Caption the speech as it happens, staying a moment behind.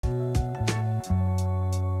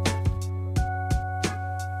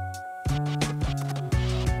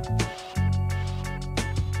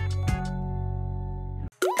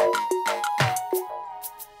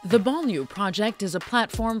The Banlieue Project is a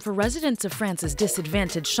platform for residents of France's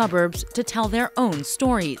disadvantaged suburbs to tell their own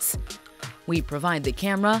stories. We provide the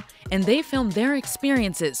camera, and they film their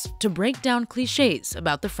experiences to break down clichés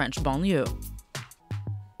about the French banlieue.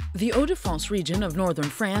 The Hauts-de-France region of northern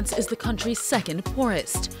France is the country's second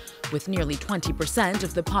poorest. With nearly 20%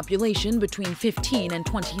 of the population between 15 and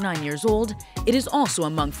 29 years old, it is also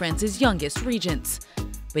among France's youngest regions.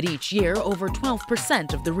 But each year, over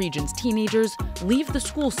 12% of the region's teenagers leave the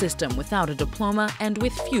school system without a diploma and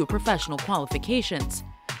with few professional qualifications.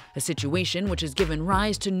 A situation which has given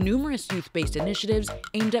rise to numerous youth-based initiatives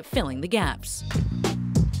aimed at filling the gaps.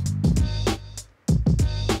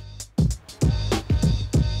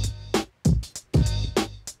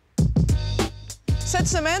 Cette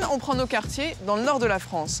semaine, on prend nos quartiers dans le nord de la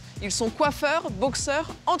France. Ils sont coiffeurs, boxeurs,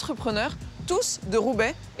 entrepreneurs, tous de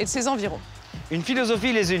Roubaix et de ses environs. Une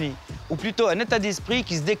philosophie les unit, ou plutôt un état d'esprit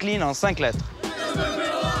qui se décline en 5 lettres.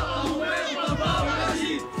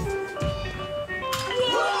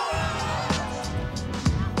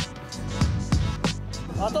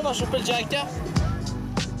 Attends, on va choper le directeur.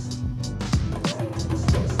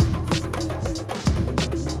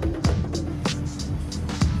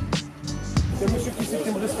 C'est un monsieur qui sait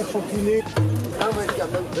qu'il me reste champiné. Ah ouais, il y a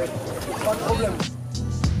même pas de problème.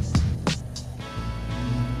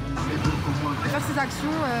 Faire ces actions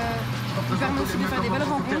nous permet aussi de faire des belles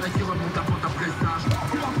rencontres.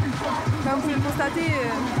 Comme vous pouvez le constater,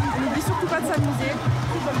 on n'oublie surtout pas de s'amuser.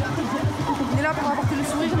 On est là pour apporter le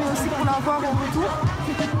sourire, mais aussi pour l'avoir en retour.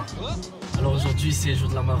 Alors aujourd'hui, c'est le jour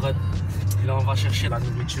de la marade. Et là, on va chercher la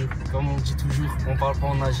nourriture. Comme on dit toujours, on parle pas,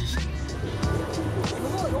 on agit.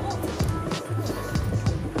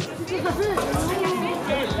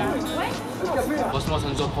 Franchement, ça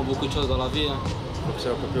nous apprend beaucoup de choses dans la vie. C'est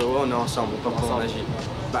un peu on est ensemble, on agit.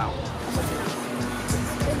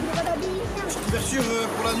 Ouverture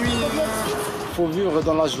pour la nuit. Il faut vivre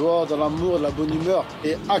dans la joie, dans l'amour, la bonne humeur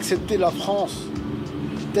et accepter la France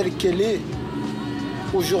telle qu'elle est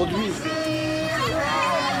aujourd'hui.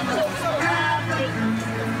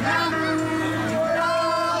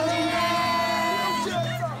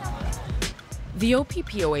 The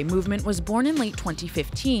OPPOA movement was born in late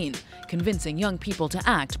 2015, convincing young people to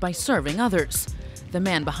act by serving others. The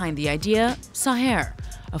man behind the idea, Saher.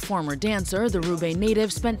 A former dancer, the Roubaix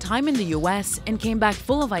native spent time in the US and came back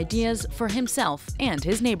full of ideas for himself and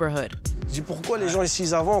his neighborhood. Je dis pourquoi les gens ici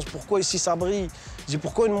ils avancent, pourquoi ici ça brille. Je dis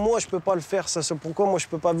pourquoi moi je peux pas le faire, pourquoi moi je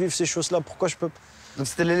peux pas vivre ces choses-là, pourquoi je peux. Donc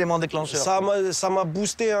c'était l'élément déclencheur. Ça m'a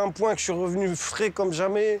boosté à un point que je suis revenu frais comme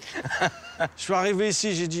jamais. Je suis arrivé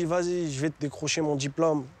ici, j'ai dit vas-y, je vais te décrocher mon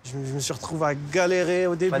diplôme. Je me suis retrouvé à galérer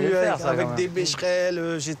au début avec des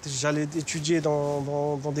bécherelles. J'allais étudier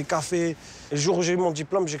dans des cafés. Et le jour où j'ai eu mon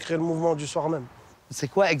diplôme, j'ai créé le mouvement du soir même. C'est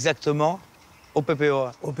quoi exactement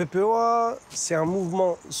OPPOA? OPPOA, c'est un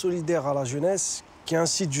mouvement solidaire à la jeunesse qui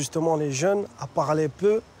incite justement les jeunes à parler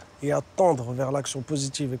peu et à tendre vers l'action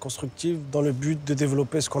positive et constructive dans le but de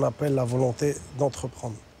développer ce qu'on appelle la volonté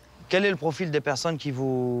d'entreprendre. Quel est le profil des personnes qui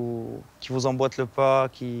vous emboîtent le pas,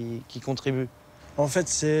 qui contribuent? En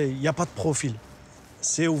fait, il n'y a pas de profil.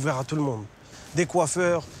 C'est ouvert à tout le monde. Des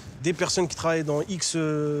coiffeurs, des personnes qui travaillent dans X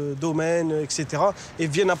domaines, etc. et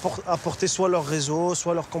viennent apporter soit leur réseau,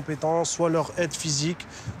 soit leurs compétences, soit leur aide physique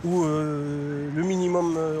ou le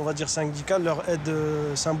minimum, on va dire, syndical, leur aide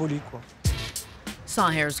symbolique, quoi.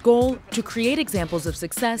 Saher's goal, to create examples of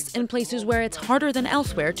success in places where it's harder than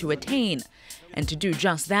elsewhere to attain. And to do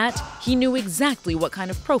just that, he knew exactly what kind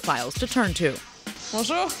of profiles to turn to.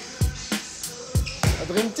 Bonjour.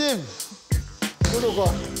 Dream Team.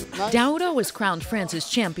 Daouda was crowned France's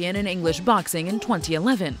champion in English boxing in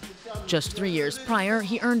 2011. Just 3 years prior,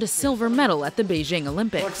 he earned a silver medal at the Beijing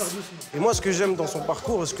Olympics. Et moi, ce que j'aime dans son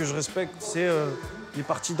parcours et ce que je respecte, c'est les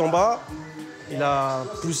parties d'en bas. Il a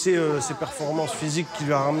poussé ses performances physiques qui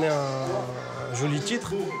lui a ramené un joli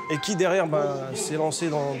titre et qui, derrière, s'est lancé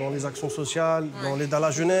dans les actions sociales, dans l'aide à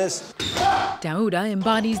la jeunesse. Daouda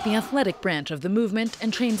embodies the athletic branch of the movement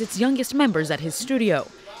and trains its youngest members at his studio.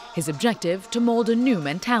 His objective, to mold a new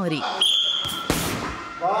mentality.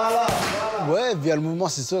 Ouais, via le mouvement,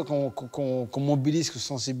 c'est ça qu'on mobilise, qu'on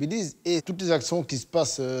sensibilise. Et toutes les actions qui se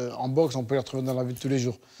passent en boxe, on peut les retrouver dans la vie de tous les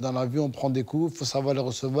jours. Dans la vie, on prend des coups, il faut savoir les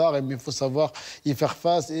recevoir, mais il faut savoir y faire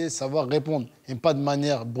face et savoir répondre. Et pas de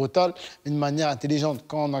manière brutale, mais de manière intelligente.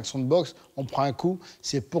 Quand en action de boxe, on prend un coup,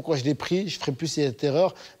 c'est pourquoi je l'ai pris, je ne ferai plus cette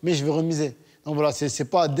erreur, mais je vais remiser. Donc voilà, c'est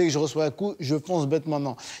pas dès que je reçois un coup, je fonce bête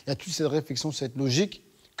maintenant. Il y a toute cette réflexion, cette logique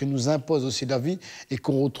que nous impose aussi la vie et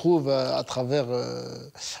qu'on retrouve à travers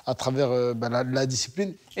la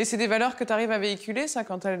discipline. Et c'est des valeurs que tu arrives à véhiculer, ça,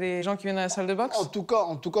 quand tu as des gens qui viennent à la salle de boxe? En tout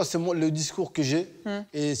cas c'est le discours que j'ai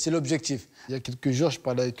et c'est l'objectif. Il y a quelques jours, je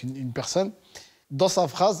parlais avec une personne. Dans sa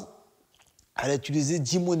phrase, elle a utilisé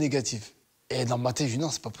 10 mots négatifs. Et dans ma tête, je dis non,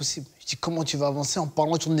 c'est pas possible. Je dis comment tu vas avancer en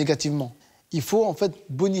parlant toujours négativement? Il faut en fait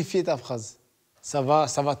bonifier ta phrase. Ça va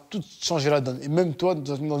tout changer la donne. Et même toi,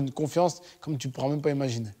 dans une confiance comme tu ne pourras même pas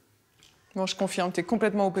imaginer. Bon, je confirme, tu es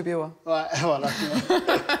complètement au PPOA. Ouais, voilà.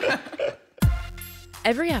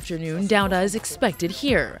 Every afternoon, Dauda is expected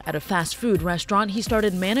here at a fast food restaurant he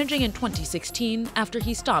started managing in 2016 after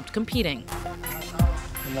he stopped competing.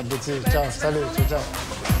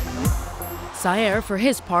 Saer, for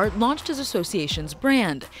his part, launched his association's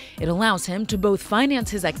brand. It allows him to both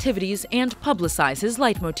finance his activities and publicize his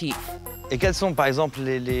leitmotif. Et quels sont, par exemple,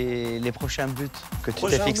 les prochains buts que tu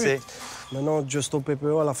t'es fixés? Maintenant, Just au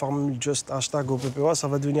PPOA, la formule Just hashtag au PPOA, ça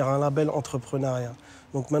va devenir un label entrepreneuriat.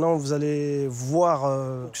 Donc maintenant, vous allez voir,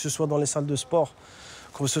 que ce soit dans les salles de sport,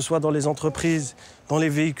 que ce soit dans les entreprises, dans les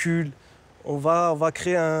véhicules, on va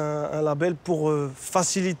créer un label pour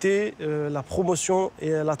faciliter la promotion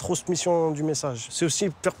et la transmission du message. C'est aussi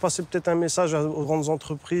faire passer peut-être un message aux grandes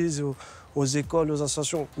entreprises, aux écoles, aux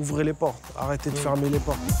associations. Ouvrez les portes, arrêtez de fermer les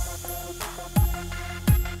portes.